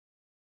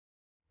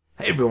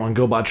Hey everyone,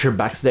 Gobotch here,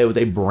 back today with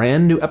a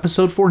brand new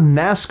episode for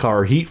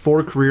NASCAR Heat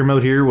 4 Career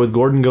Mode here with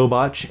Gordon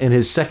Gobotch in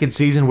his second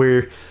season.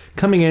 We're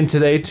coming in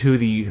today to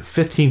the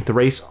 15th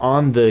race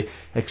on the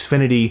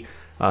Xfinity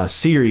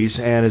series,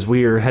 and as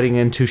we are heading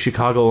into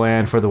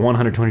Chicagoland for the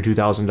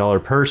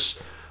 $122,000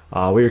 purse.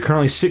 We are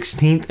currently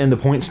 16th in the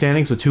point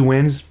standings with 2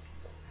 wins,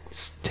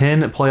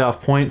 10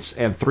 playoff points,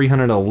 and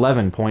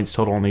 311 points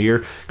total on the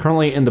year.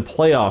 Currently in the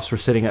playoffs, we're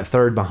sitting at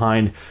 3rd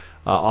behind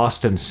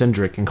Austin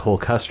Cindric and Cole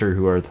Custer,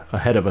 who are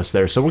ahead of us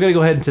there. So we're going to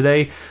go ahead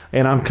today,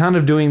 and I'm kind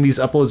of doing these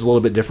uploads a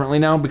little bit differently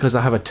now because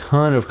I have a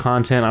ton of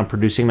content I'm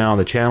producing now on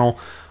the channel.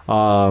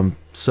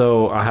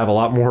 So I have a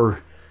lot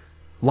more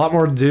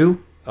to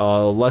do,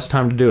 less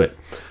time to do it.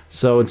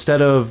 So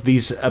instead of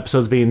these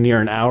episodes being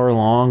near an hour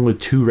long with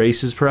 2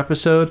 races per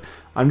episode,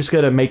 I'm just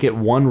going to make it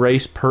 1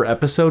 race per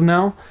episode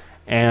now.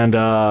 And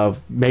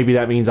maybe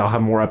that means I'll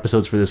have more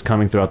episodes for this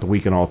coming throughout the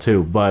week and all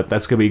too. But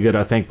that's going to be good,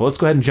 I think. But let's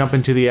go ahead and jump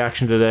into the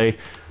action today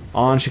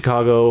on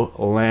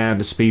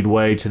Chicagoland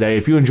Speedway today.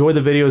 If you enjoy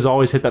the video, as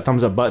always, hit that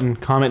thumbs up button,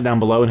 comment down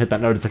below, and hit that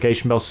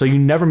notification bell so you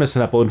never miss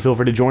an upload. And feel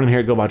free to join in here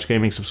at Gobotch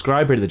Gaming.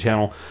 Subscribe here to the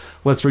channel.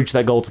 Let's reach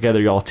that goal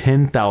together, y'all.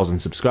 10,000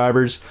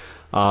 subscribers.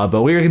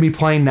 But we are going to be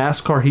playing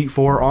NASCAR Heat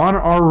 4 on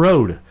our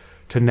road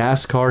to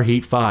NASCAR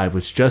Heat 5,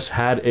 which just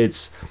had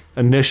its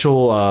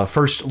initial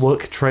first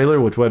look trailer,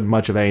 which wasn't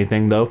much of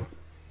anything though.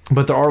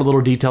 But there are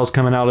little details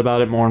coming out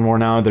about it more and more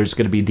now. There's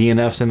going to be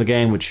DNFs in the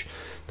game, which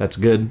that's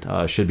good.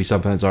 Should be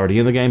something that's already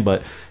in the game,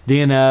 but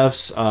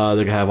DNFs, they're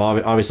going to have,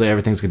 obviously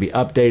everything's going to be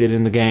updated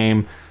in the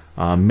game.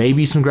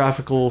 Maybe some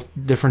graphical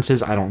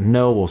differences, I don't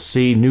know, we'll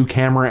see. New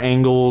camera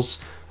angles,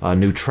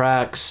 new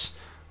tracks.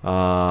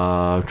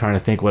 I'm trying to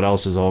think what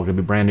else is all going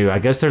to be brand new. I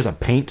guess there's a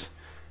paint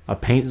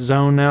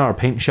zone now, or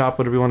paint shop,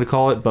 whatever you want to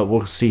call it, but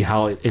we'll see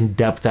how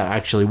in-depth that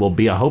actually will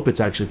be. I hope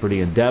it's actually pretty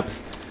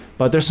in-depth,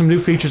 but there's some new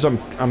features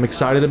I'm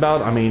excited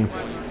about. I mean,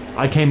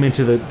 I came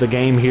into the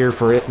game here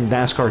for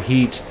NASCAR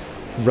Heat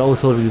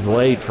relatively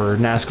late for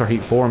NASCAR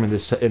Heat 4 in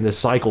this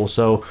cycle,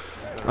 so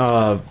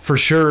for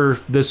sure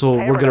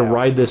we're gonna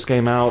ride this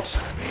game out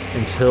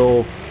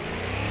until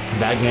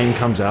that game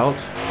comes out.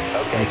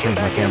 Let me change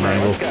my camera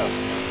angle.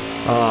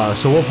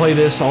 So we'll play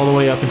this all the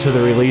way up until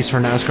the release for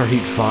NASCAR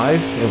Heat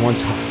 5, and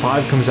once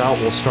 5 comes out,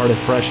 we'll start a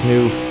fresh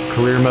new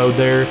career mode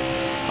there.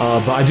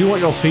 But I do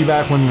want y'all's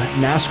feedback when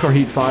NASCAR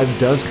Heat 5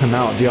 does come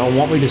out. Do y'all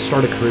want me to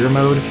start a career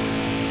mode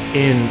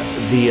in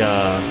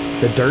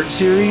the Dirt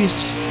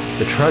Series,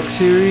 the Truck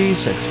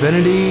Series,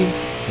 Xfinity,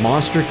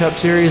 Monster Cup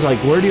Series? Like,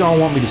 where do y'all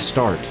want me to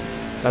start?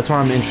 That's what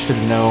I'm interested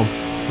to know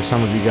for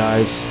some of you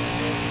guys.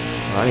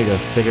 I need to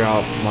figure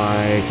out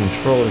my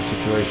controller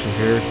situation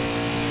here.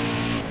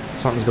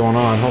 Something's going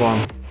on. Hold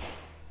on.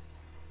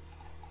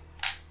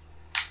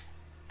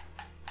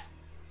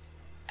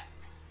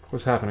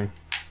 What's happening?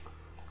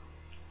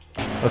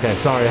 Okay,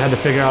 sorry. I had to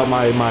figure out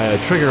my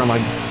trigger on my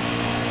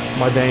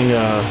dang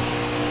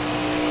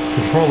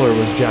controller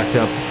was jacked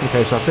up.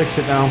 Okay, so I fixed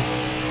it now.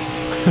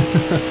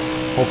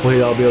 Hopefully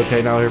that'll be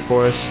okay now here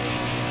for us.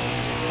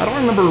 I don't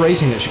remember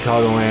racing at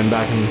Chicagoland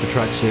back in the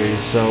Truck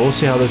Series, so we'll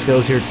see how this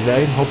goes here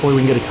today. Hopefully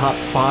we can get a top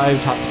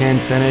 5, top 10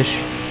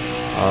 finish.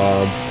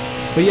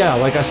 But yeah,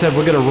 like I said,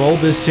 we're going to roll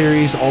this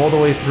series all the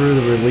way through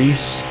the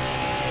release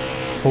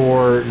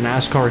for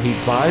NASCAR Heat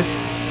 5.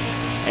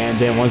 And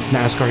then once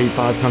NASCAR Heat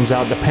 5 comes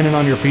out, depending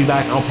on your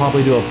feedback, I'll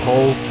probably do a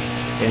poll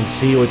and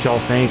see what y'all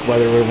think,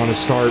 whether we want to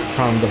start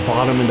from the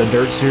bottom in the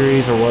Dirt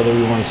Series, or whether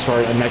we want to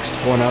start a next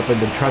one up in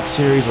the Truck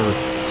Series, or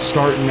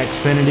start in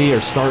Xfinity,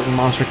 or start in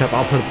Monster Cup.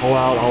 I'll put a poll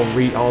out,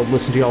 I'll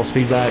listen to y'all's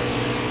feedback,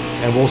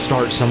 and we'll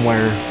start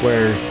somewhere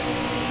where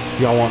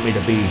y'all want me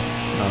to be.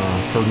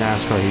 For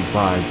NASCAR Heat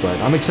 5, but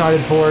I'm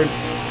excited for it.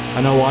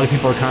 I know a lot of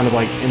people are kind of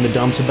like in the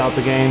dumps about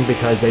the game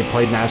because they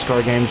played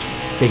NASCAR games,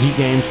 the Heat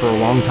games, for a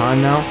long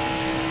time now,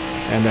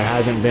 and there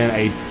hasn't been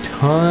a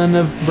ton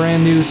of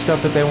brand new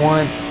stuff that they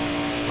want.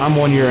 I'm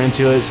 1 year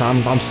into it, so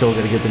I'm still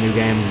going to get the new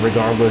game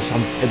regardless.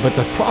 But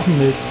the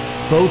problem is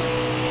both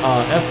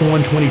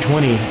F1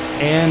 2020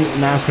 and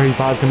NASCAR Heat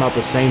 5 come out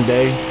the same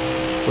day,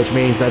 which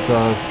means that's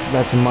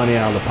some money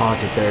out of the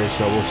pocket there,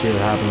 so we'll see what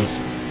happens.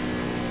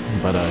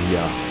 But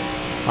yeah.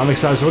 I'm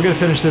excited. So we're going to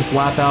finish this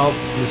lap out.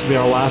 This will be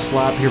our last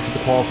lap here for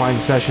the qualifying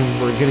session.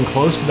 We're getting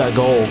close to that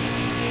goal.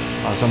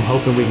 So I'm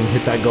hoping we can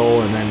hit that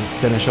goal and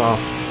then finish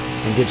off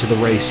and get to the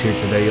race here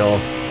today, y'all.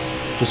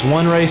 Just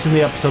 1 race in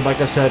the episode,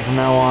 like I said, from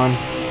now on.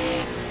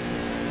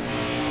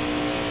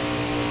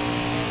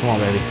 Come on,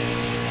 baby.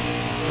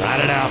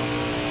 Ride it out.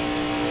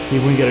 See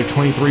if we can get a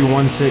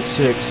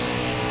 23.166.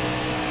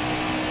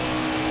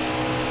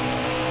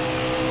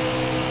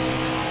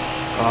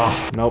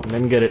 Oh, nope,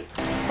 didn't get it.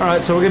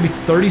 Alright, so we're going to be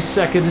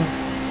 32nd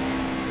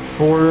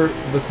for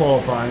the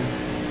qualifying.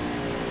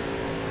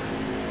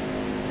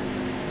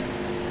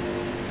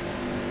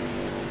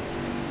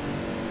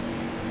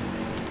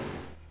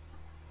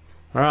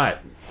 Alright,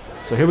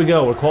 so here we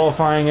go. We're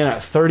qualifying in at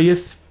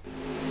 30th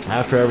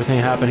after everything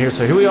happened here.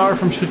 So here we are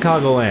from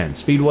Chicagoland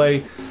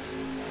Speedway.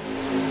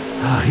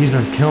 He's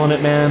been killing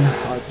it, man.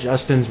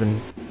 Justin's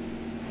been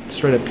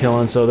straight up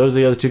killing. So those are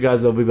the other two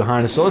guys that will be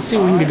behind us. So let's see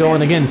if we can get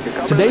going. Again,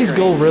 today's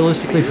goal,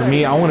 realistically for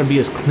me, I want to be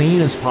as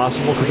clean as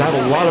possible because I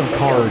have a lot of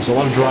cars, a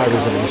lot of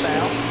drivers that are just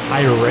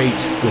higher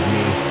rate with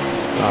me.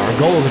 Our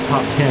goal is a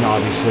top 10,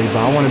 obviously, but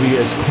I want to be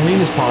as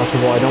clean as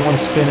possible. I don't want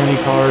to spin any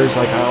cars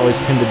like I always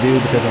tend to do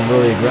because I'm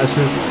really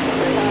aggressive.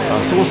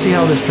 So we'll see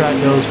how this track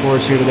goes for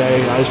us here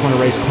today. I just want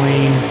to race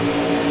clean,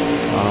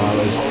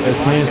 as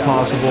clean as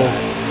possible,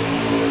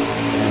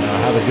 and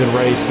have a good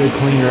race, good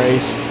clean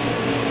race.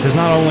 Because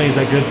not only is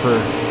that good for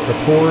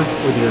rapport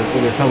with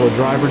your fellow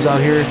drivers out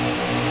here,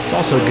 it's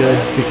also good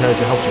because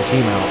it helps your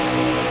team out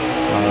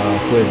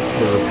with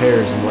the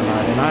repairs and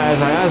whatnot. And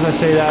as I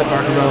say that,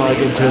 Barcarella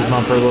get into his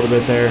bumper a little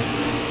bit there,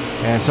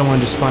 and someone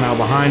just spun out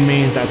behind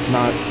me. That's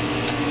not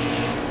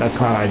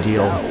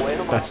ideal.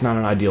 That's not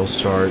an ideal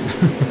start.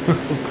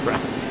 Oh,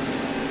 crap.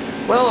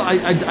 Well,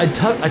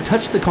 I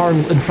touched the car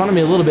in front of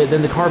me a little bit,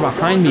 then the car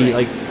behind me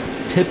like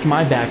tipped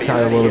my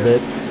backside a little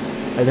bit,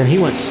 and then he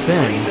went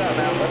spinning.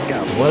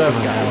 Whatever,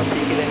 man.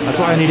 That's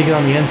why I need to get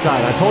on the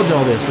inside. I told you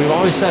all this. We've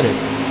always said it.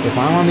 If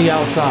I'm on the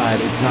outside,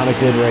 it's not a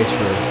good race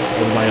for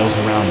everybody else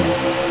around me.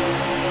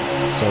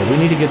 So we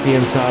need to get the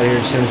inside here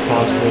as soon as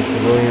possible for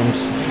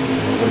Williams.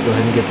 We're going to go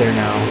ahead and get there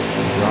now.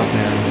 Drop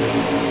in.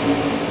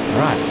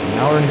 Alright,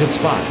 now we're in a good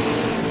spot.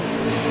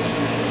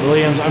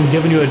 Williams, I'm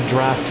giving you a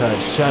draft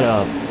touch. Shut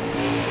up.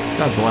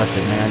 God bless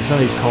it, man. Some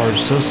of these cars are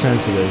so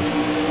sensitive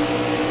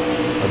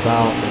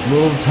about the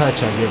little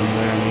touch I give them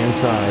there on the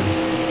inside.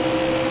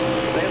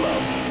 Stay low.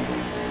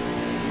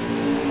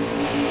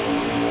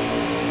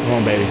 Come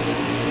on, baby.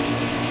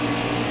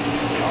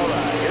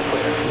 Alright, you're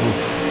clear.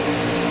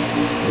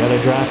 You gotta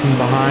draft from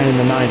behind in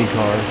the 90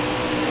 car.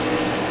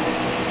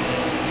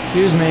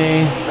 Excuse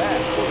me.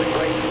 That was a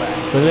great track.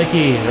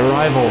 Balicki,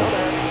 arrival.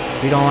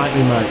 You don't like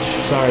me much.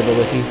 Sorry,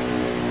 Balicki.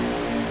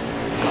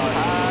 Car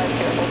high,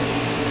 careful.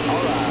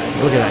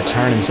 Alright. Look at that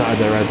turn inside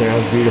there right there. That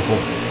was beautiful.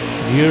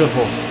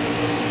 Beautiful.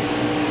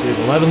 So we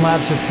have 11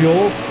 laps of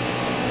fuel.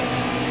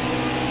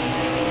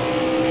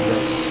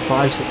 That's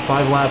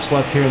five laps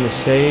left here in the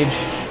stage.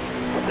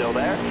 Still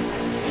there?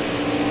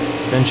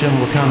 Bencham,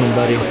 we're coming,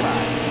 buddy.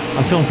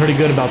 I'm feeling pretty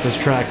good about this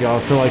track, y'all.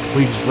 I feel like if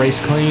we just race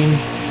clean,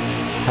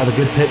 have a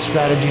good pit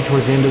strategy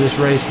towards the end of this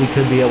race, we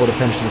could be able to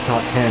finish in the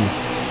top 10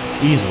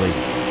 easily.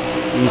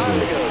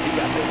 Easily.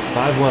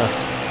 5 left.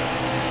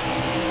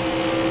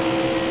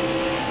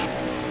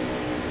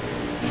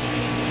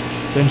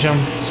 Bencham,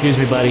 excuse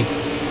me, buddy.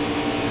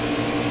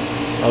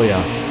 Oh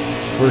yeah,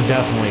 we're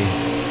definitely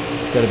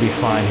going to be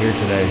fine here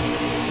today.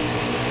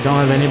 Don't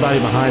have anybody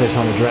behind us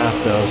on the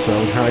draft though, so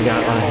we kind of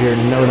got out here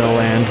in no-no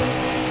land.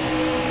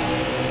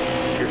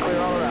 You're clear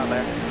all around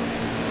there.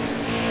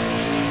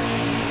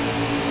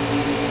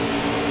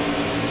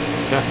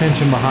 Got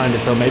Fincham behind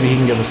us though, maybe he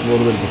can give us a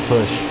little bit of a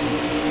push.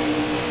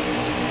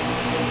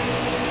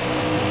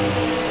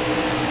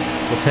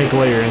 We'll take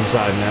away your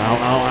inside now.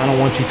 I don't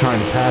want you trying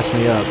to pass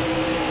me up.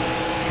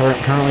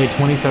 Currently at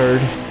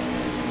 23rd.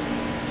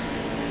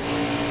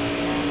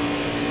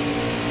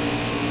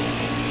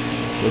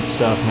 Good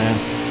stuff, man.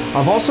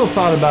 I've also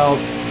thought about,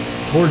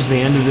 towards the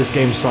end of this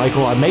game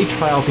cycle, I may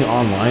try out the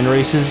online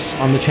races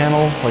on the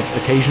channel, like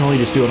occasionally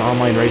just do an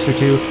online race or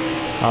two,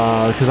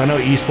 because I know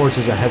esports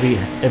is a heavy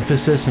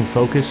emphasis and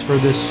focus for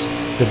this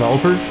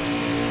developer.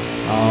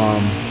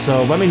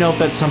 So let me know if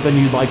that's something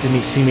you'd like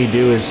to see me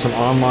do, is some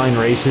online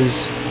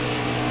races.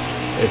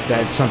 If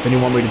that's something you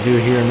want me to do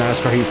here in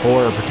NASCAR Heat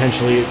 4 or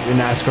potentially in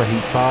NASCAR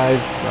Heat 5,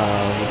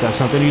 if that's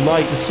something you'd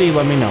like to see,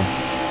 let me know.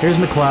 Here's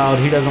McLeod.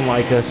 He doesn't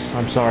like us.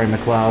 I'm sorry,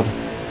 McLeod.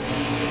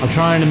 I'm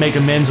trying to make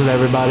amends with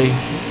everybody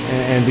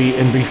and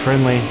be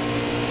friendly.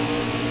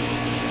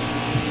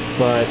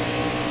 But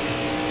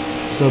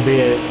so be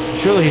it.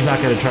 Surely he's not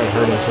going to try to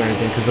hurt us or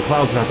anything, because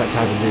McLeod's not that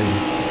type of dude.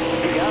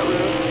 You got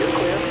room. You're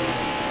clear.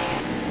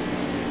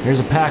 Here's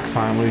a pack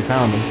finally. We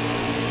found him.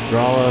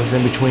 Grala's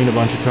in between a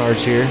bunch of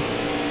cars here.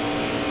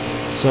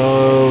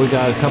 So we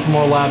got a couple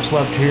more laps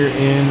left here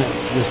in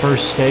the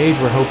first stage.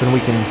 We're hoping we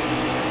can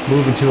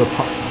move into a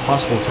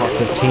possible top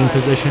 15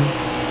 position.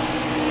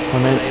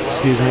 Clements,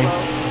 excuse me.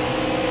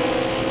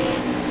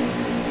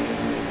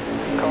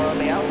 Car on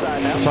the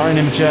outside now. Sorry,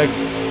 Nemechek.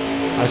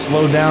 I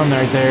slowed down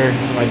right there.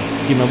 I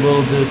give him a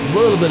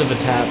little bit of a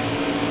tap.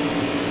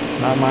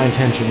 Not my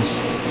intentions.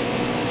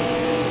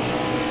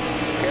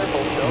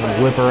 Careful, still I'm gonna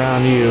there. whip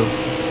around you.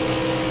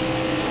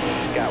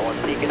 Got one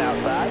peeking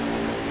outside.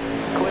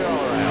 Clear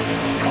all around.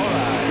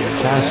 Alright, you're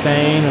clear.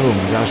 Chastain. Oh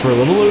my gosh, we're a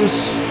little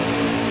loose.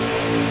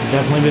 We've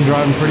definitely been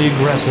driving pretty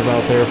aggressive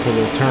out there for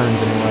the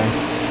turns anyway.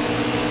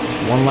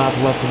 1 lap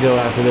left to go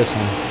after this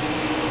one.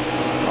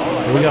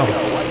 Alright, Here we go.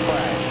 let's White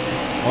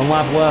flag. 1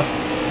 lap left.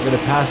 We're going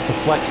to pass the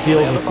flex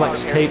seals and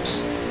flex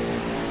tapes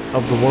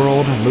of the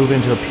world and move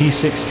into a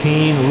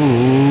P16.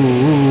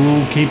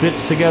 Ooh, keep it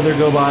together,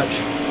 Gobotch.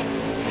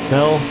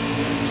 Bell,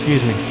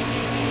 excuse me.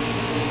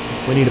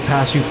 We need to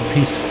pass you for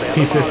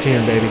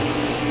P15, baby.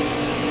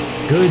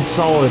 Good,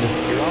 solid.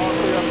 You're all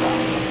clear up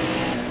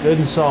top. Good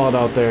and solid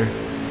out there.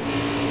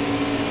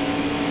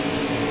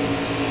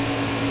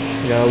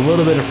 We got a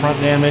little bit of front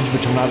damage,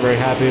 which I'm not very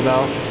happy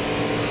about.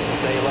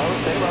 Stay low,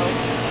 stay low.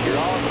 You're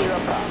all clear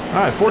up top.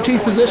 All right,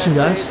 14th position,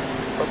 guys.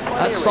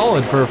 That's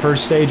solid for a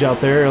first stage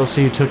out there. Let's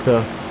see who took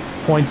the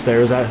points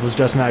there. It was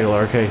Justin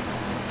Aguilar. Okay,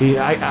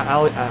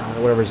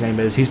 whatever his name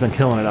is, he's been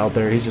killing it out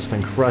there. He's just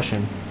been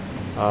crushing.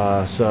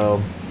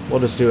 So we'll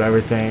just do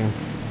everything.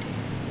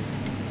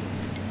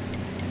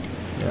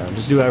 Yeah,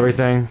 just do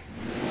everything.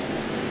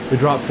 We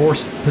dropped 4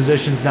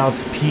 positions. Now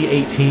it's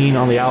P18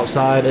 on the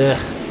outside. Ugh.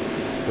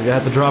 We're gonna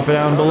have to drop it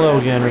down below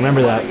again.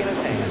 Remember that.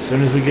 As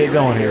soon as we get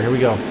going here. Here we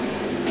go.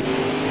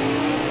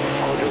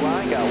 Hold your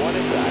line, got one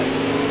inside.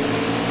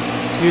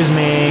 Excuse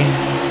me.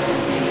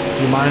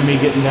 Do you mind me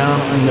getting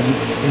down on the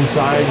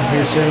inside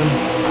here soon?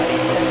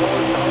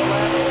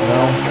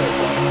 No?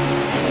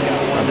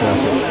 God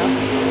bless it.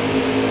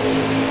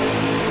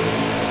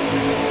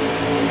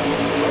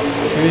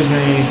 Excuse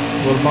me. A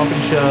little bump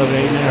and shove. It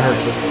ain't gonna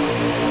hurt you.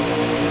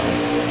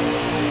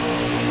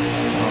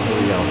 Oh, here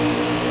we go.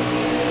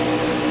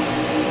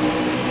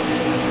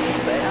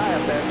 Stay high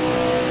up there.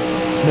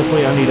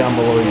 Sniffly, I need down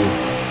below you.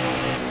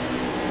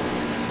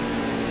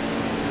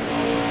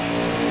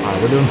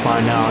 Alright, we're doing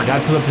fine now. I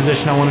got to the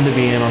position I wanted to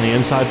be in on the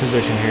inside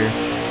position here.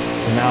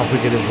 So now if we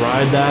could just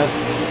ride that,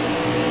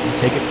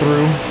 take it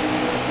through.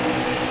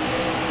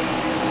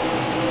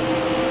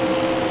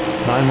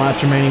 9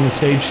 laps remaining in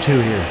stage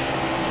 2 here.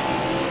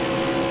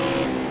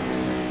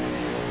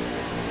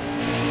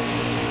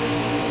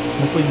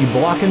 Sniffly, you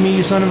blocking me,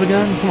 you son of a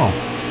gun? Come on.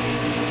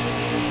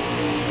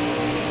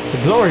 To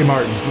glory,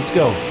 Martins. Let's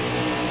go.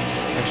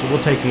 Actually,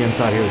 we'll take the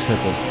inside here with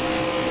Sniffly.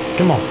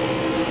 Come on.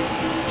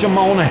 Jump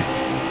on it.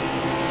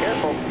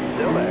 Careful,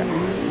 still there.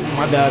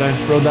 My bad, I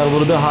rode that a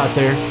little bit hot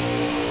there.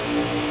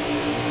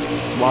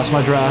 Lost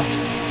my draft.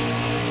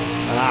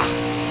 Ah,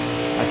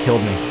 that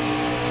killed me.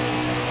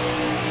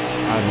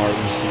 Alright,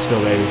 Martins, let's go,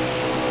 baby.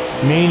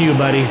 Me and you,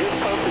 buddy. You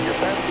posted your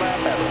best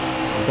lap ever.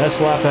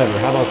 Best lap ever.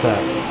 How about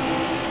that?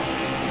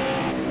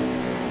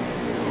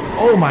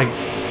 Oh my...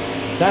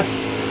 That's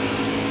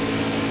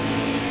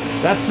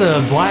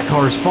the black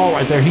car's fault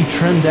right there. He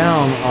trimmed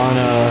down on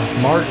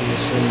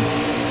Martins, and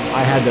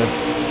I had to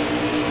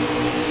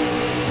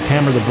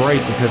hammer the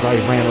brake because I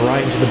ran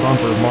right into the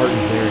bumper of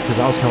Martins there because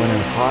I was coming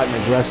in hot and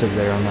aggressive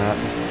there on that.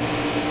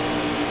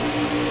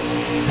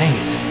 Dang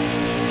it.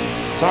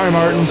 Sorry,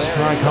 Martins.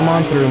 All right, come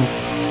on through.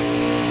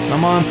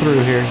 Come on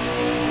through here.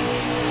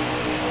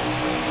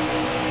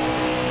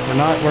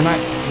 We're not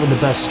with the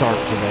best start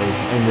today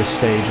in this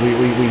stage. We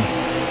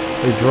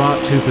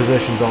dropped 2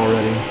 positions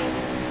already.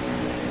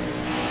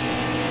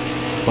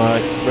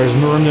 But there's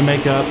room to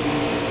make up.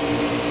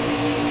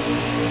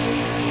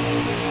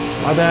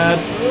 My bad.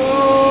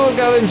 Oh,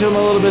 got into him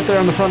a little bit there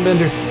on the front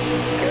bender.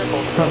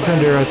 Front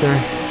fender right there.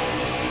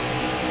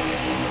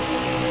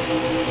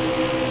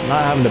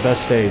 Not having the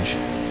best stage.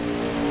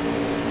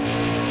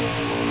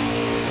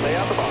 Stay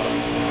out the bottom.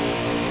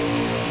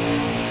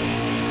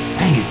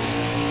 Dang it.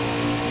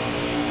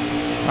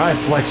 Alright,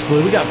 flex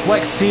glue. We got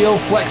flex seal,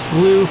 flex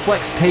glue,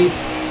 flex tape.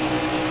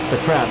 The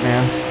crap,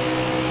 man.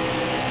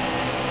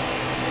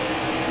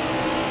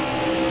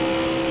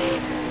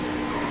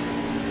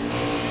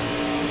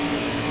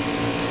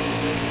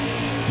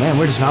 Man,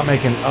 we're just not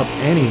making up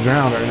any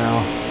ground right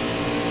now.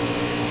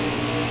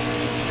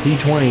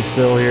 P20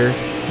 still here.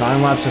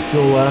 9 laps of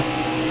fuel left.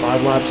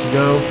 5 laps to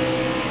go.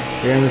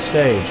 Here in the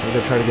stage. We're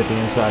going to try to get the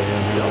inside here.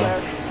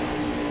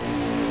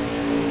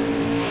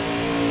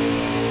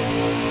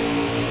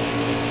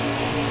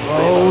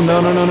 Oh, no,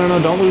 no, no, no, no.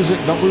 Don't lose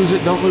it. Don't lose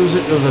it. Don't lose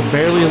it. It was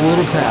barely a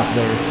little tap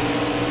there.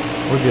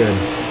 We're good.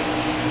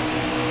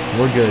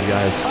 We're good,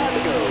 guys.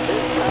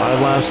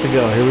 5 laps to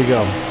go. Here we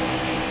go.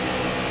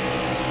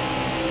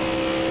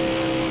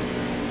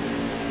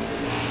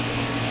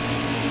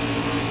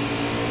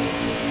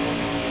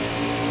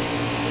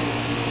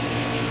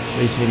 At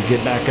least need to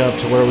get back up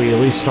to where we at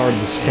least started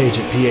the stage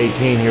at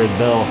P18 here at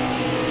Bell.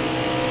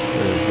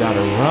 We've got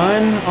a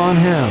run on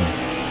him.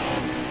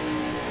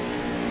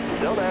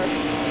 Still there.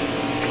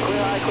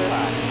 Clear high, clear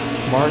high.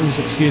 Martins,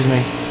 excuse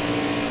me.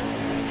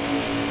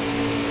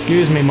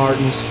 Excuse me,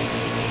 Martins.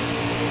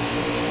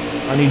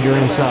 I need your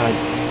inside.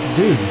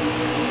 Dude.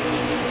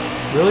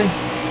 Really?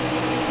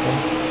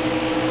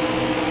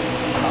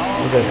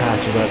 We're gonna pass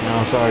you that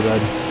now. Sorry,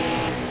 bud.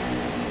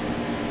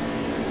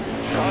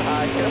 Car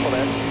high, careful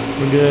there.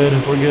 We're good,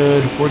 we're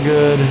good, we're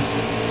good.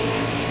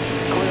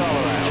 Clear all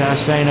around.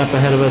 Chastain up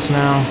ahead of us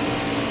now.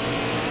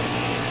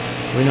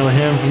 We know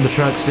him from the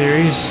Truck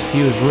Series.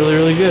 He was really,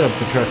 really good up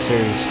the Truck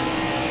Series.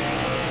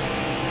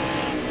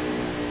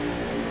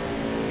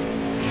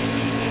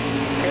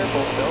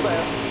 Careful, still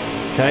there.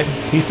 Okay,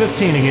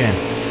 P15 again.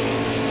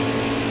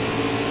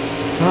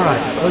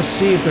 Alright, let's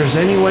see if there's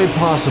any way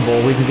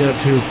possible we can get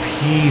up to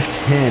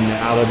P10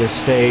 out of this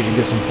stage and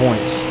get some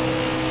points.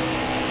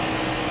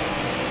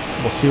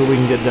 We'll see what we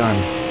can get done.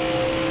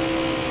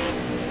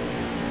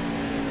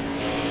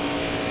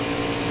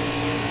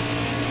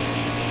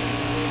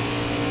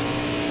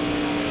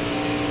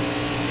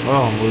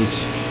 Oh, I'm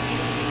loose.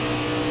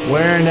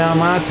 Wearing down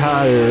my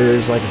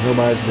tires like it's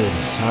nobody's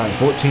business. Alright,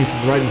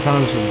 14th is right in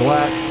front of us with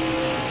black.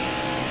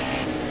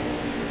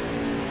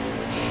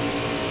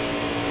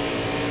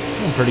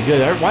 going pretty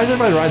good. Why is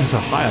everybody riding so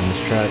high on this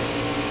track?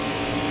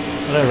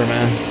 Whatever,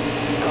 man.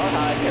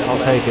 I'll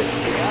take it.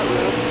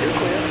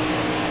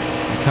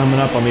 I'm coming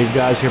up on these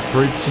guys here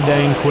pretty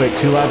dang quick.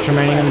 2 laps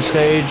remaining in the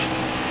stage.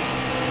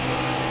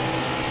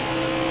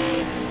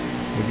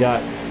 We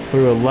got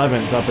through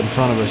 11th up in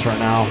front of us right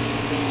now.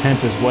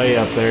 10th is way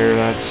up there.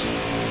 That's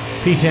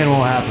P10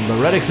 won't happen.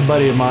 But Reddick's a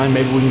buddy of mine.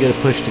 Maybe we can get a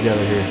push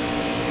together here.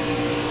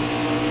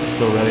 Let's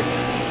go, Reddick.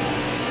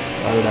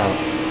 Ride it out.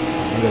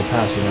 I'm gonna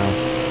pass you now.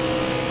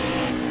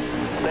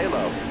 Stay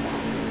low.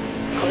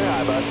 Clear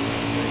high, bud.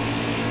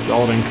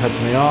 Golden cuts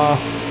me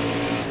off.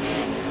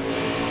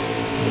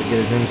 We'll get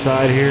his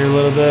inside here a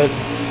little bit.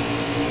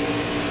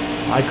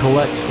 I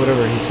collect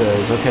whatever he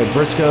says. Okay,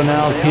 Briscoe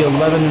now,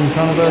 P11 in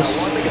front of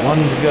us. 1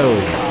 to go.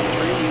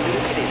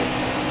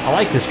 I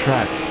like this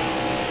track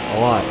a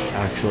lot,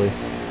 actually.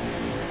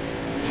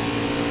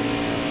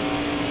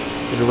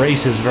 It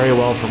races very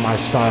well for my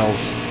style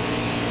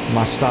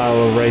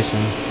of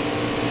racing.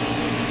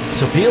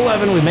 So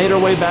P11, we made our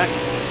way back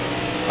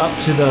up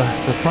to the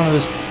front of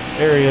this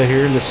area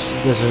here. This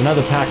is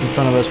another pack in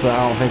front of us, but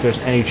I don't think there's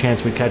any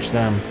chance we catch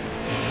them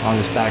on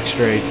this back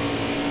straight.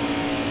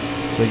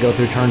 So we go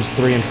through turns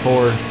 3 and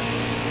 4.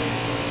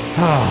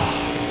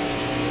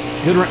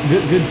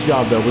 Good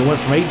job though. We went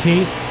from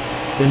 18th,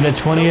 then mid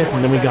 20th,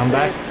 and then we got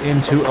back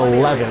into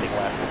 11th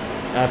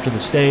after the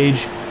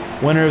stage.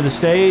 Winner of the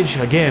stage,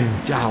 again,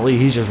 golly,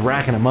 he's just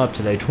racking them up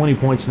today. 20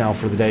 points now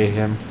for the day,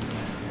 him.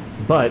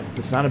 But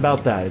it's not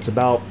about that. It's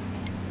about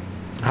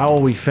how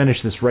will we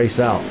finish this race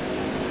out.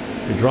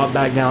 We drop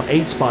back down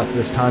 8 spots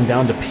this time,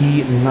 down to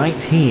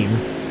P19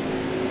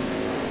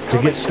 to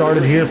get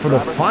started here for the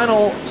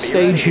final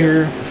stage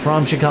here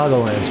from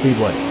Chicagoland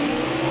Speedway.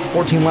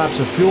 14 laps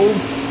of fuel.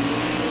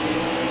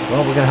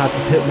 Well, we're gonna have to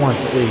pit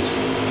once at least.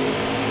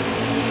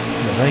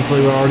 But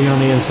thankfully, we're already on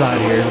the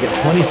inside here. We got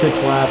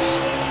 26 laps.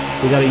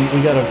 We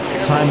gotta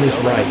time this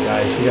right,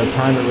 guys. We gotta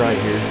time it right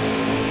here.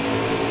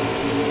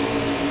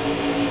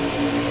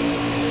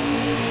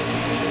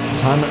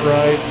 Time it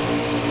right.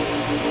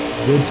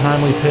 Good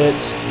timely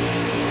pits.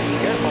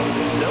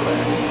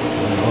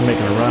 We're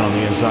making a run on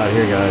the inside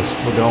here, guys.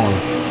 We're going.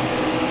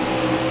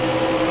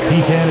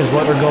 P10 is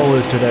what our goal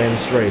is today in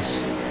this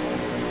race.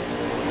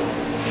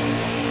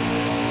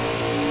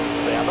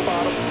 Stay on the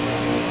bottom.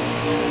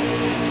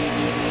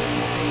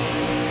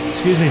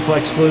 Excuse me,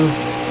 Flex Glue.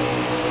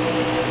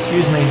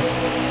 Excuse me.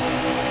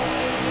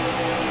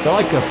 They're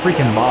like a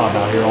freaking mob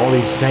out here. All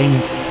these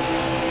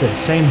the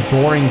same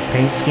boring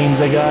paint schemes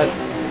they got.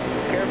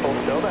 Careful,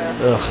 still there.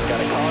 Ugh.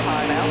 Gotta call it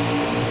high now.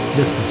 It's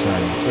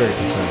disconcerting. It's very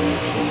concerning,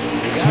 actually.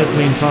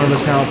 Smithley in front of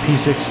us now at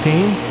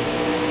P16.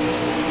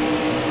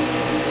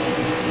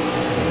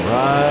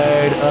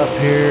 Right up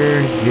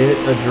here, get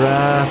a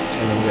draft,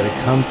 and then we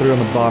gotta come through on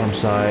the bottom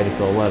side if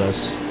they'll let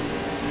us.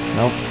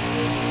 Nope.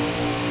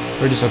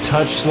 We're just a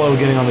touch slow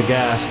getting on the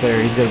gas there.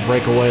 He's gonna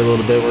break away a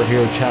little bit. We're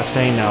here with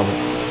Chastain now, but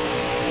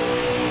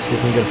see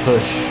if we can get a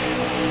push.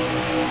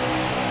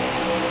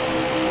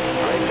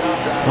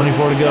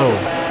 24 to go.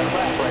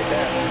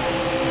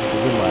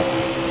 Good lap.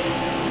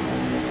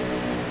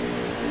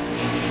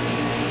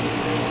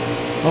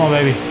 Come on,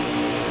 baby.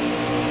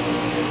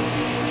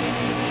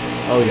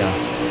 Oh, yeah.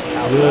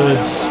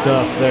 Good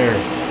stuff there.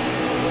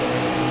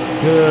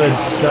 Good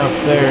stuff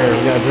there.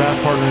 We got a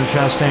draft partner in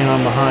Chastain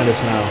on behind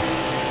us now.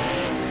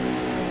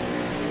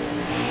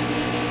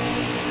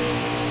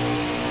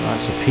 All right,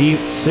 so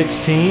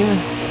P16,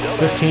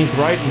 15th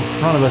right in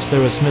front of us there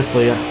with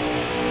Smithley.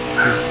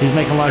 He's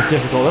making life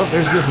difficult. Oh,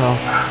 there's Gizmo.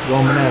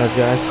 Going bananas,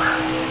 guys.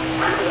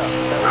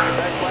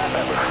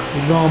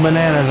 He's going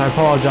bananas. I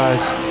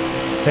apologize.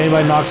 If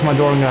anybody knocks on my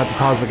door, I'm going to have to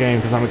pause the game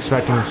because I'm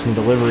expecting some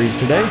deliveries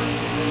today.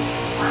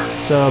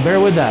 So bear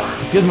with that.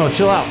 Gizmo,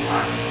 chill out.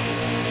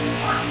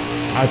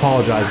 I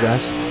apologize,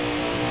 guys.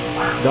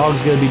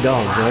 Dogs gotta be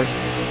dogs, right?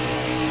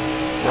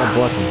 God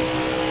bless them.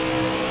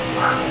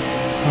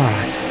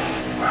 Alright.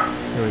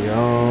 Here we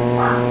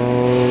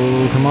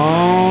go. Come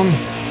on.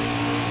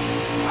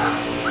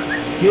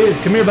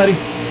 Giz, come here, buddy.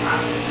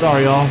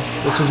 Sorry, y'all.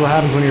 This is what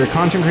happens when you're a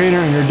content creator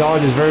and your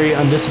dog is very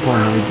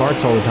undisciplined and he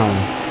barks all the time.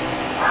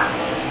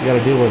 You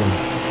gotta deal with him.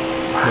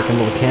 Making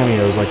little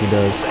cameos like he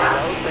does. Stay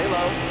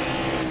low.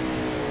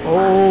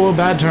 Oh,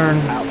 bad turn.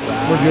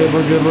 We're good,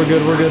 we're good, we're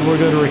good, we're good, we're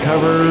good.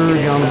 Recover.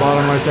 Get on the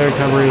bottom right there.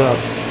 Cover it up.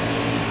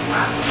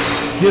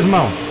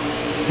 Gizmo,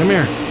 come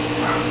here.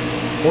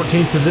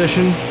 14th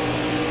position.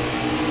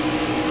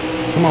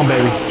 Come on,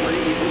 baby.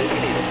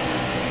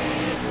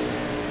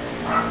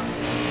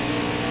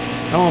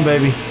 Come on,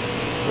 baby.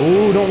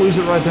 Oh, don't lose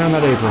it right there on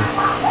that apron.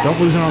 Don't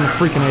lose it on the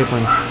freaking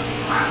apron.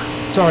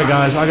 Sorry,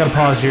 guys. I gotta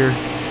pause here.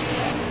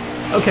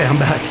 Okay, I'm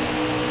back.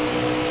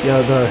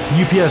 Yeah, the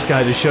UPS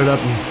guy just showed up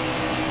and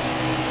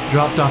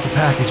dropped off the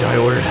package I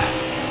ordered.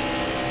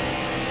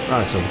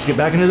 Alright, so let's get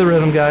back into the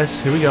rhythm, guys.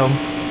 Here we go.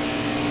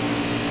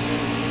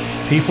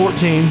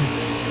 P14.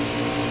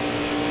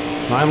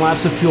 9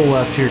 laps of fuel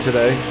left here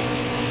today.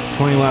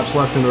 20 laps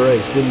left in the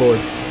race. Good lord.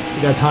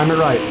 We gotta time it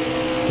right.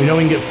 We know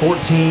we can get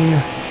 14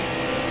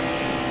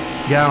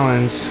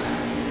 gallons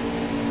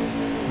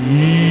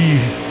Yee.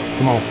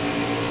 Come on.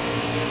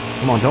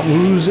 Come on, don't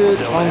lose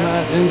it on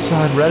that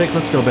inside. Reddick,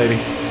 let's go, baby.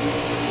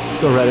 Let's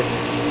go, Reddick.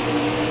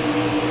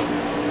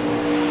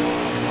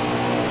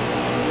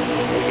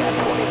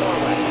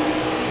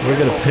 We're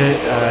gonna pit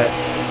at...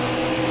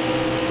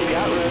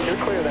 You're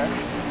clear there.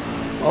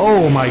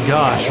 Oh my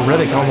gosh,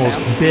 Reddick almost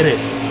bit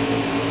it.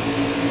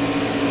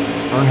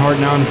 Earnhardt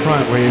now in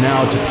front. We're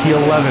now to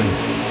P11.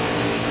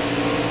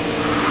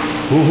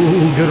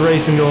 Ooh, good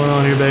racing going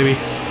on here, baby.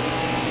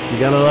 You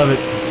gotta love it.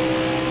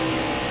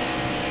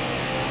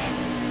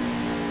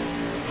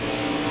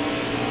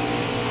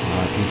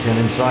 Alright, P10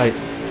 in sight.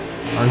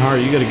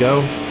 Earnhardt, you gotta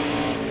go.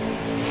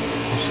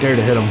 I'm scared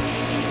to hit him.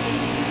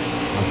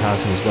 I'm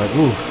passing his back.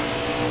 Ooh.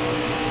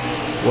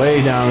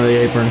 Way down to the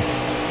apron.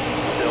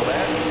 Still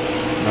there.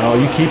 No,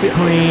 you keep it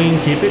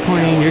clean. Keep it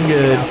clean. You're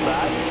good.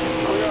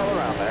 Clear all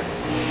around there.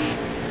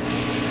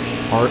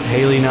 Art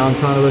Haley now in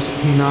front of us at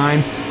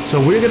P9. So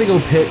we're gonna go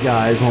pit,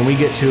 guys, when we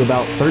get to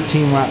about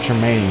 13 laps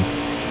remaining.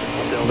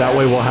 That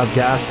way we'll have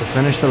gas to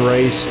finish the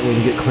race, and we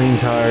can get clean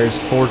tires.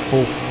 Full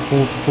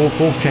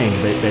change,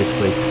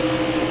 basically.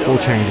 Full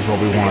change is what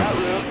we want.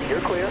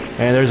 You're clear.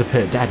 And there's a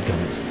pit.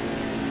 Dadgummit.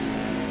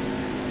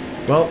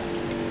 Well,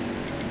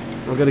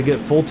 we're gonna get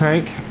full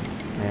tank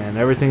and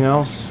everything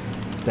else.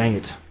 Dang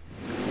it.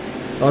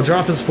 I'll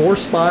drop his 4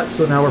 spots,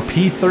 so now we're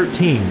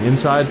P13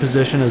 inside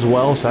position as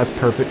well, so that's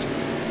perfect.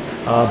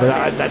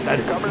 But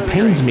that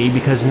pains me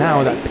because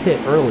now that pit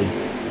early.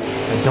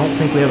 I don't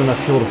think we have enough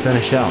fuel to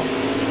finish out.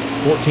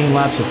 14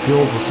 laps of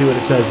fuel. We'll see what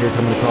it says here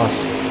coming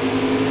across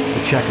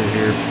the checker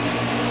here.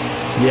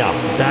 Yeah,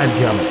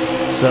 dadgummit.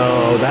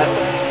 So that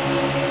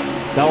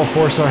will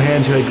force our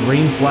hand to a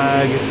green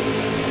flag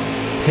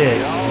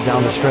pit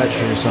down the stretch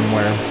here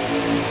somewhere.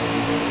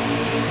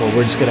 Well,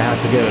 we're just gonna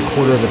have to get a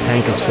quarter of a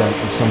tank of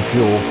some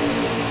fuel,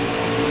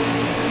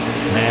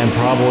 and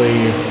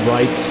probably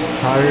Wright's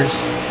tires.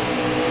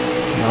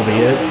 That'll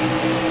be it.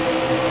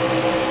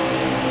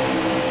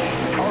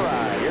 All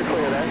right, you're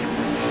clear there.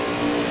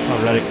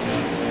 Alrighty.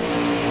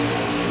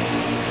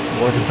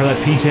 Working for that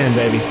P10,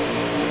 baby.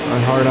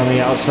 Earnhardt on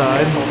the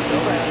outside.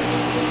 Still there.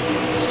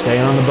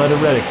 Staying on the butt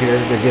of Reddick here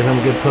to give him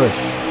a good push.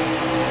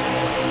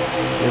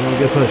 Give him a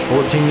good push.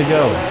 14 to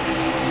go.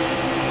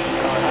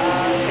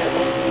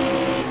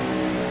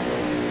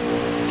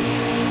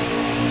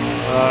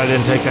 I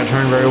didn't take that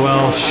turn very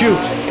well. Shoot!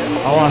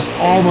 I lost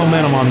all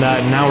momentum on that,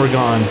 and now we're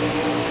gone.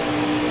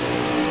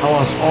 I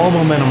lost all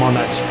momentum on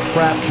that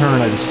crap turn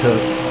I just took.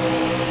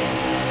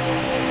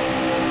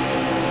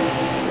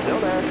 Still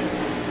there.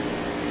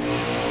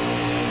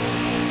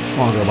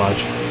 Come on,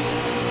 Gobotch.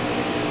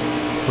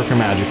 Work your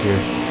magic here.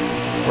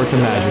 Work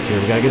the magic here.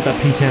 We gotta get that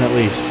P10 at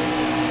least.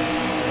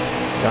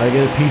 Gotta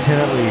get a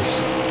P10 at least.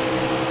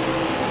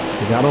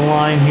 We got a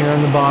line here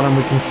on the bottom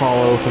we can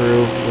follow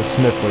through with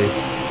Smithley.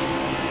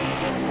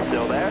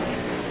 Still there.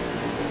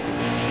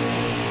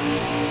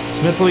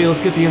 Smithley, let's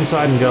get the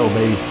inside and go,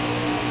 baby.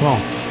 Come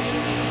on.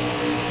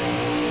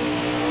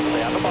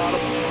 Stay on the bottom.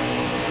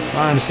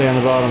 Trying to stay on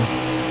the bottom.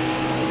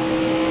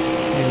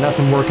 Ain't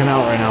nothing working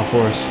out right now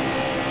for us.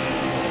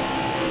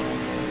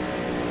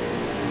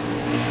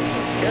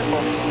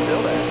 Careful.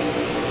 Still there.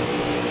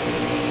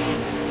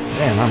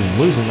 Man, I'm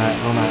losing that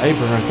on that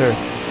apron right there.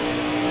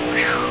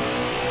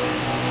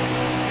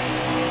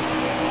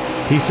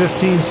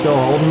 P15 still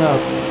holding up.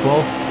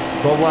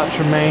 12 laps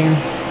remain.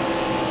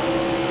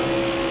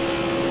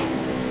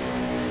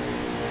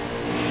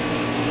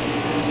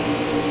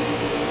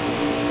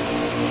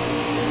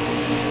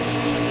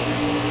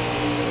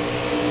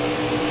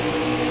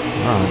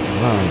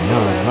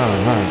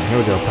 Run. Here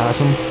we go. Pass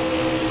him.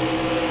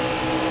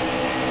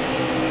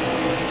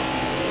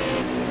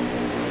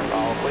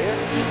 All clear.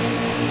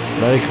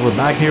 Ready? We're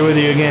back here with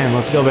you again.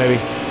 Let's go, baby.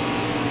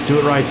 Let's do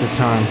it right this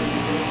time.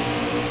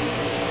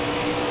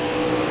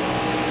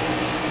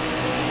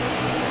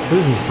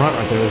 Who's in front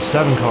right there? The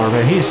 7 car,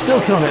 man. He's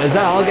still killing it. Is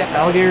that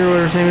Alligator or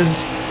whatever his name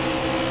is?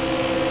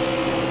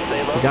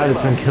 The guy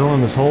that's been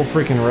killing this whole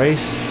freaking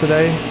race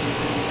today?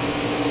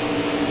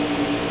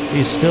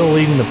 He's still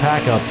leading the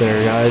pack up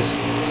there, guys.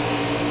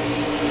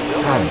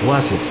 God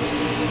bless it.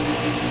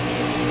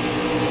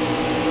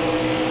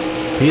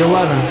 P11.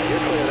 You're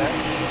clear there.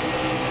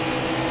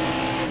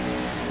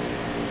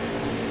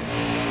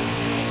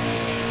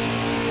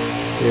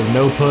 We have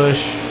no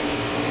push,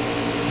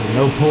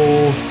 no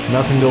pull,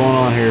 nothing going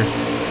on here.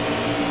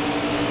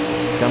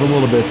 Got a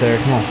little bit there.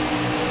 Come on.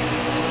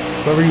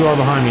 Whoever you are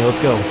behind me, let's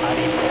go.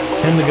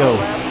 10 to go.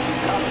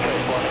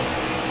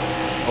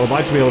 I would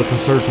like to be able to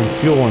conserve some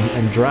fuel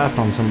and draft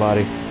on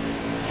somebody.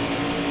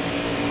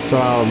 So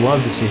I would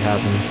love to see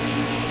happen.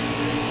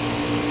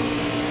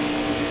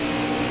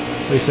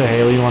 What do you say,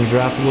 Haley? You want to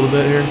draft a little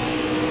bit here?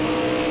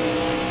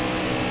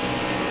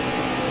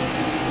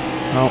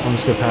 No, I'm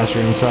just going to pass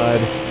her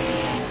inside.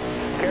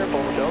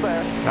 Careful, still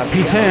there. Got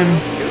P10.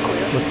 You're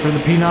clear. Look for the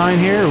P9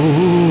 here.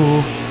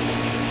 Ooh.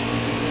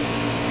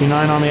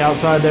 P9 on the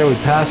outside there. We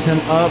pass him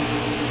up.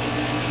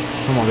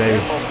 Come on, baby.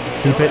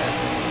 Keep it.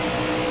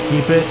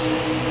 Keep it.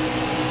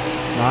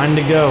 9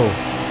 to go.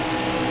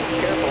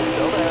 Careful,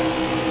 still there.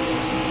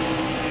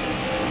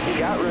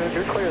 got room.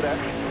 You're clear there.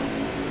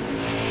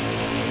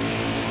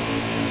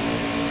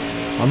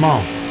 Come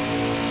on.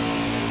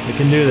 We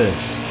can do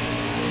this.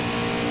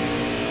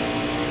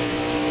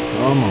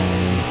 Come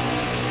on.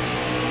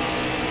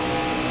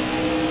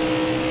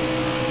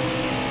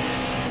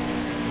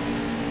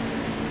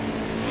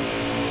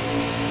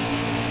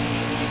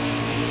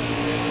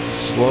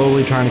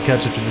 Slowly trying to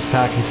catch up to this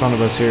pack in front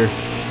of us here.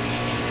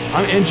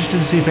 I'm interested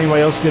to see if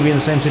anybody else is going to be in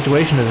the same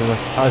situation as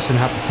us and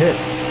have to pit.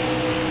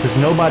 Because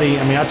nobody,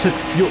 I mean, I took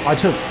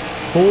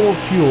full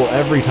fuel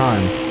every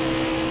time.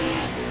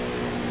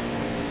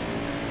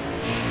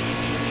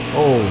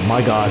 Oh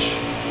my gosh.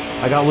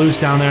 I got loose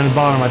down there in the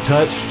bottom. I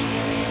touched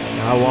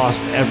and I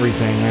lost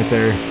everything right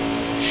there.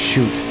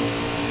 Shoot.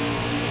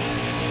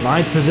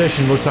 9th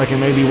position looks like it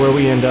may be where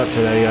we end up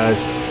today,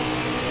 guys.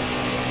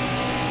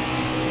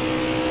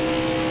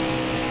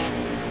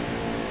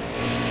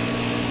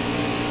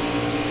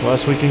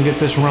 Unless we can get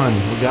this run.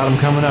 We got him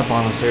coming up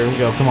on us. Here we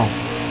go. Come on.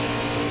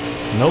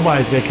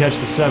 Nobody's going to catch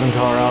the 7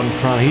 car out in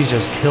front. He's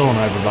just killing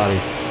everybody.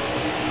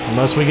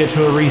 Unless we get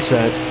to a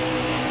reset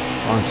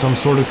on some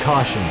sort of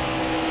caution.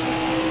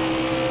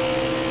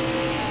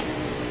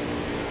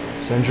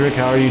 Cendric,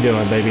 how are you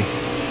doing, baby?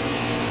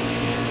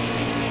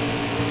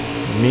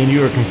 Me and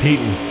you are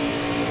competing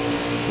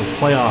with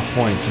playoff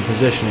points and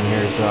positioning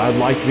here, so I'd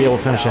like to be able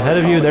to finish ahead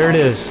of you. There it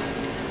is.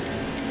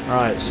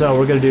 Alright, so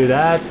we're going to do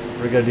that.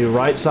 We're going to do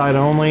right side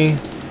only.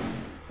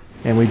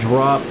 And we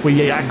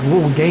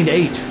gained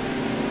 8.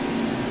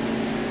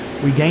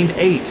 We gained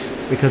 8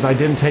 because I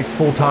didn't take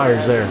full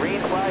tires there.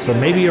 So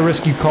maybe a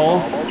risky call.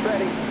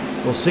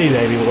 We'll see,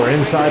 baby. We're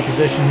inside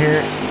position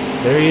here.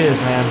 There he is,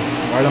 man.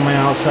 Right on my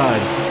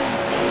outside.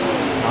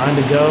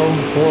 9 to go.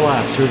 4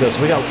 laps. Here we go.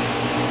 So we got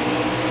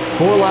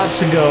 4 laps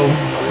to go.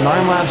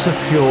 9 laps of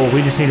fuel.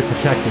 We just need to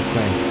protect this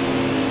thing.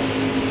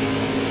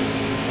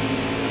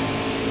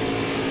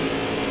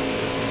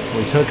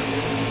 We took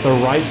the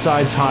right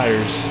side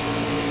tires.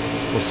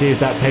 We'll see if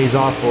that pays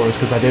off for us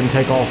because I didn't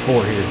take all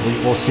 4 here.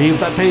 We'll see if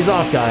that pays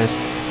off, guys,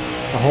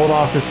 to hold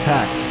off this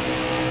pack.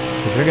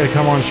 Because they're going to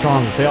come on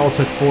strong. If they all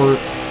took 4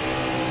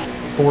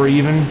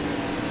 even.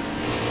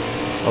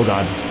 Oh,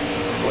 God.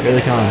 Here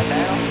they come.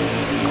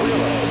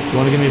 You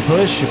want to give me a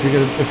push? If you're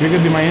gonna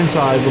be my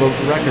inside little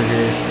record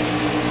here.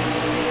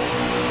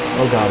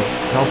 Oh, got it.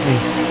 Help me.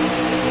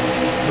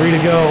 3 to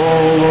go.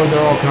 Oh, Lord,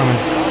 they're all coming.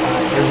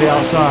 There's the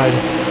outside.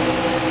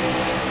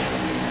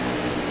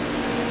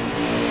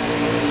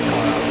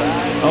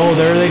 Oh,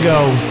 there they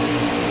go.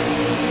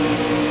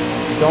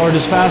 Y'all are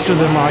just faster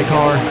than my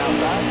car.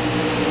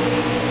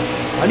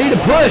 I need a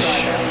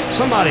push!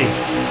 Somebody!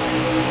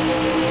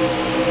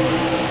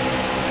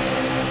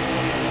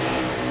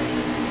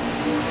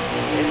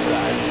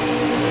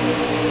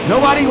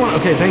 Nobody?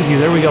 Okay, thank you.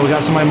 There we go. We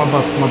got somebody in my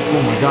buff.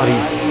 Oh my God,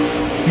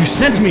 you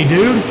sent me,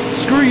 dude!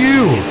 Screw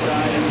you!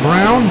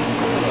 Brown?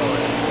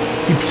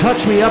 You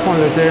touched me up on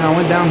it there and I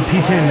went down to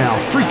P10 now.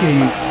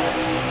 Freaking...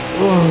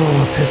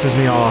 Oh, it pisses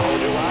me off.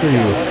 Screw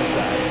you.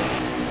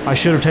 I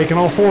should have taken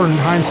all 4 in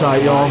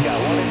hindsight, y'all.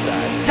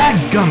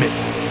 Dadgummit!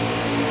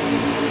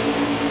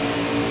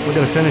 We're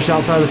going to finish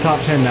outside the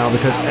top 10 now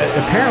because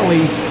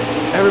apparently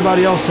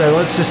everybody else said,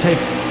 let's just take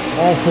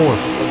all 4.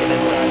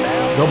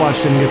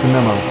 Gobotch didn't get the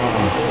memo.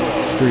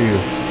 Screw you.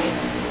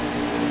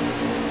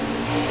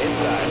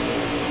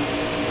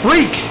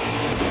 Freak!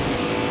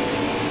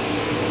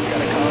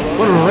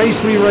 What a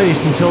race we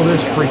raced until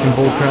this freaking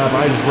bullcrap.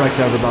 I just wrecked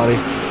everybody.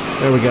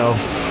 There we go.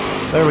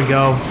 There we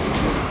go.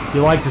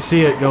 You like to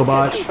see it,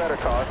 Gobotch.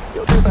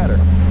 You'll do better.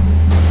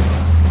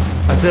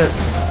 That's it.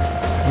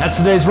 That's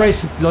today's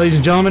race, ladies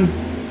and gentlemen.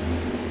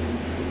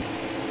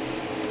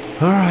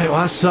 Alright, well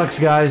that sucks,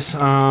 guys.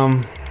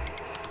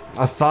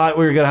 I thought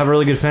we were going to have a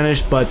really good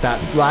finish, but that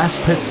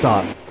last pit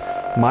stop,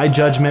 my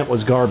judgment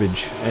was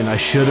garbage, and I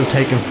should have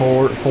taken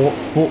full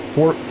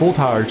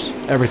tires,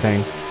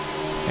 everything,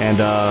 and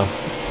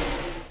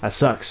that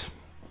sucks.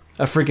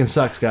 That freaking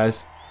sucks,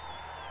 guys.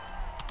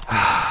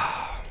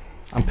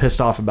 I'm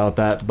pissed off about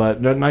that,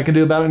 but nothing I can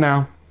do about it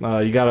now.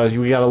 We gotta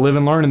live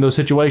and learn in those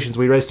situations.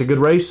 We raced a good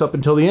race up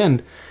until the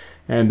end,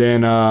 and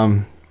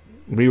then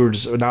we were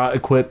just not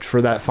equipped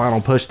for that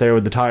final push there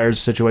with the tires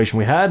situation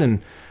we had,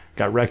 and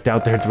got wrecked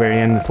out there at the very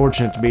end.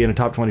 Fortunate to be in the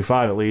top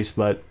 25 at least,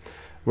 but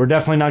we're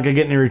definitely not gonna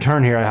get any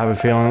return here, I have a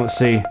feeling. Let's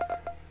see.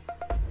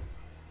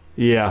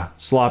 Yeah,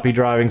 sloppy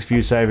driving,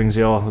 few savings,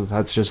 y'all.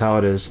 That's just how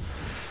it is.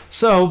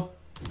 So,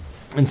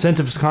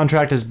 incentives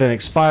contract has been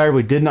expired.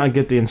 We did not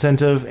get the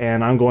incentive,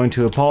 and I'm going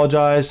to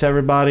apologize to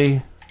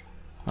everybody.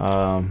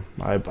 I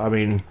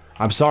mean,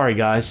 I'm sorry,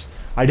 guys.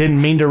 I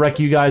didn't mean to wreck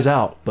you guys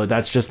out, but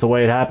that's just the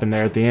way it happened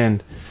there at the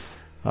end.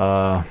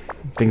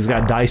 Things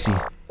got dicey.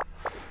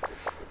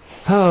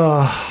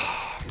 Well,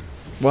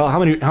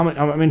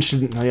 I'm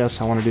interested.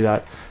 Yes, I want to do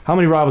that. How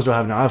many rivals do I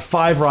have now? I have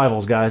 5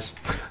 rivals, guys.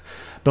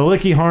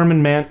 Balicki,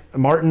 Harmon,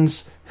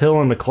 Martins,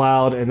 Hill, and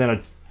McLeod, and then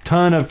a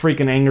ton of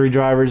freaking angry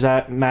drivers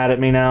mad at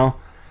me now.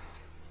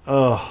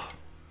 Ugh.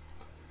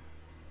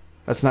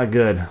 That's not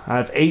good.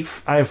 I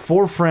have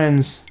 4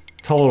 friends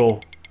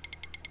total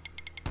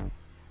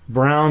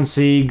Brown,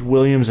 Sieg,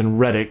 Williams, and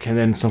Reddick, and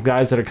then some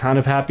guys that are kind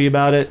of happy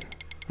about it,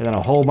 and then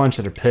a whole bunch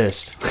that are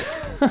pissed.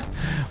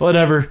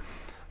 Whatever.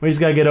 We just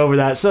gotta get over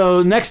that.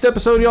 So next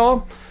episode,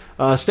 y'all,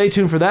 stay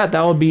tuned for that.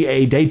 That will be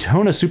a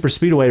Daytona Super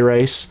Speedway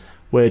race,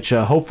 which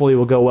hopefully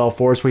will go well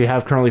for us. We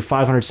have currently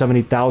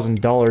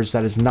 $570,000.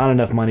 That is not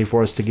enough money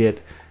for us to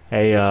get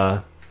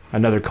a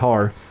another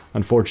car,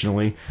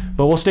 unfortunately.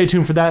 But we'll stay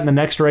tuned for that in the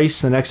next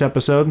race, the next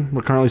episode.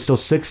 We're currently still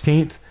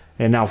 16th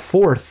and now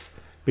 4th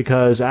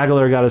because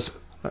Aguilar got us.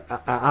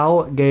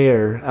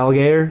 Algair,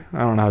 I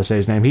don't know how to say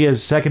his name. He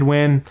has second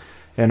win,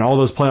 and all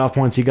those playoff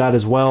points he got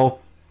as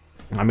well.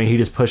 I mean, he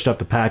just pushed up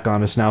the pack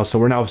on us now. So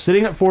we're now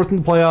sitting at 4th in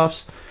the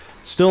playoffs.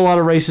 Still a lot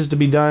of races to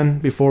be done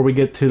before we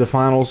get to the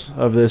finals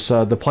of this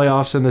the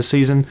playoffs in this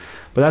season.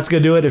 But that's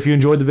going to do it. If you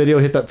enjoyed the video,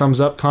 hit that thumbs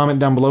up, comment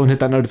down below, and hit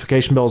that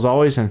notification bell as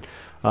always. And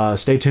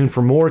stay tuned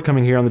for more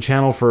coming here on the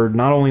channel for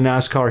not only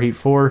NASCAR Heat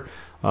 4,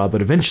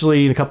 but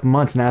eventually in a couple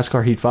months,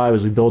 NASCAR Heat 5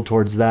 as we build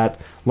towards that.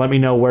 Let me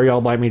know where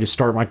y'all would like me to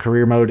start my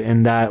career mode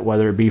in that,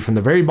 whether it be from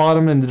the very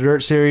bottom in the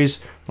Dirt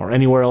Series or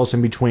anywhere else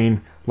in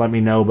between. Let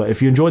me know. But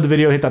if you enjoyed the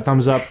video, hit that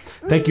thumbs up.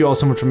 Thank you all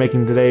so much for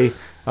making today's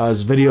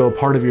video a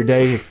part of your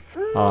day.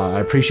 I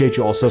appreciate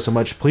you all so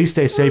much. Please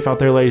stay safe out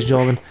there, ladies and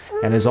gentlemen.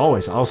 And as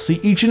always, I'll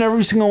see each and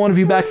every single one of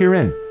you back here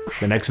in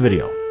the next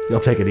video. Y'all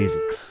take it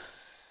easy.